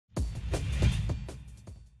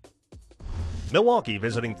Milwaukee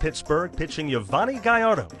visiting Pittsburgh, pitching Yovani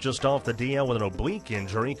Gallardo just off the DL with an oblique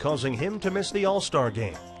injury, causing him to miss the All-Star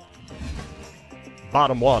game.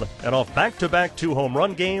 Bottom 1, and off back-to-back 2 home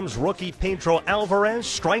run games, rookie Pedro Alvarez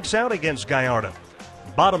strikes out against Gallardo.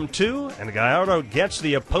 Bottom 2, and Gallardo gets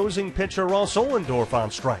the opposing pitcher Ross Ohlendorf on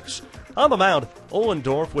strikes. On the mound,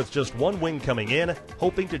 Ohlendorf with just 1 win coming in,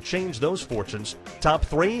 hoping to change those fortunes. Top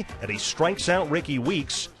 3, and he strikes out Ricky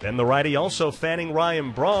Weeks. Then the righty also fanning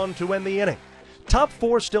Ryan Braun to end the inning. Top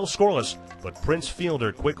 4 still scoreless, but Prince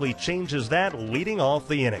Fielder quickly changes that, leading off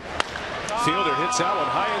the inning. Fielder hits that one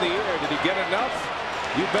high in the air. Did he get enough?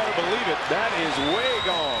 You better believe it. That is way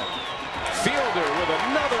gone. Fielder with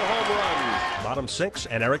another home run. Bottom 6,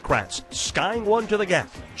 and Eric Kratz skying one to the gap.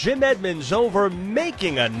 Jim Edmonds over,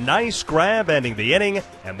 making a nice grab, ending the inning,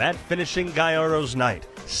 and that finishing Gallardo's night.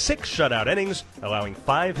 6 shutout innings, allowing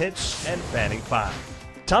 5 hits and fanning 5.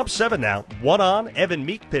 Top 7 now, 1 on, Evan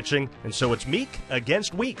Meek pitching, and so it's Meek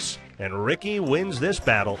against Weeks, and Ricky wins this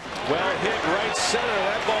battle. Well hit right center.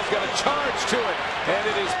 That ball's got a charge to it, and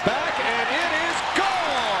it is back, and it is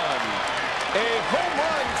gone. A home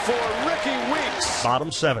run for Ricky Weeks.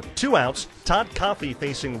 Bottom 7, 2 outs, Todd Coffey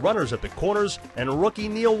facing runners at the corners, and rookie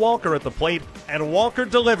Neil Walker at the plate, and Walker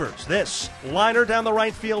delivers this liner down the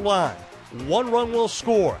right field line. 1 run will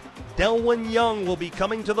score. Delwyn Young will be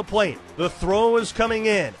coming to the plate. The throw is coming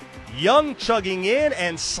in. Young chugging in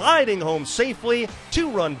and sliding home safely.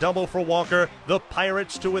 2-run double for Walker. The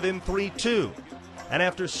Pirates to within 3-2. And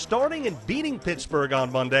after starting and beating Pittsburgh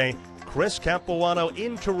on Monday, Chris Capuano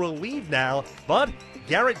in to relieve now, but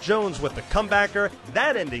Garrett Jones with the comebacker,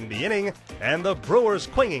 that ending the inning, and the Brewers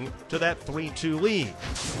clinging to that 3-2 lead.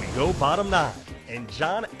 We go bottom 9, and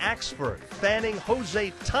John Axford fanning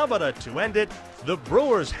Jose Tabata to end it. The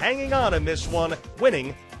Brewers hanging on in this one,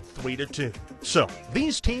 winning 3-2. So,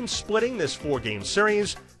 these teams splitting this 4-game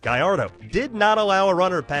series. Gallardo did not allow a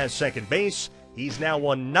runner past second base. He's now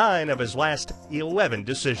won 9 of his last 11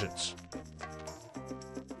 decisions.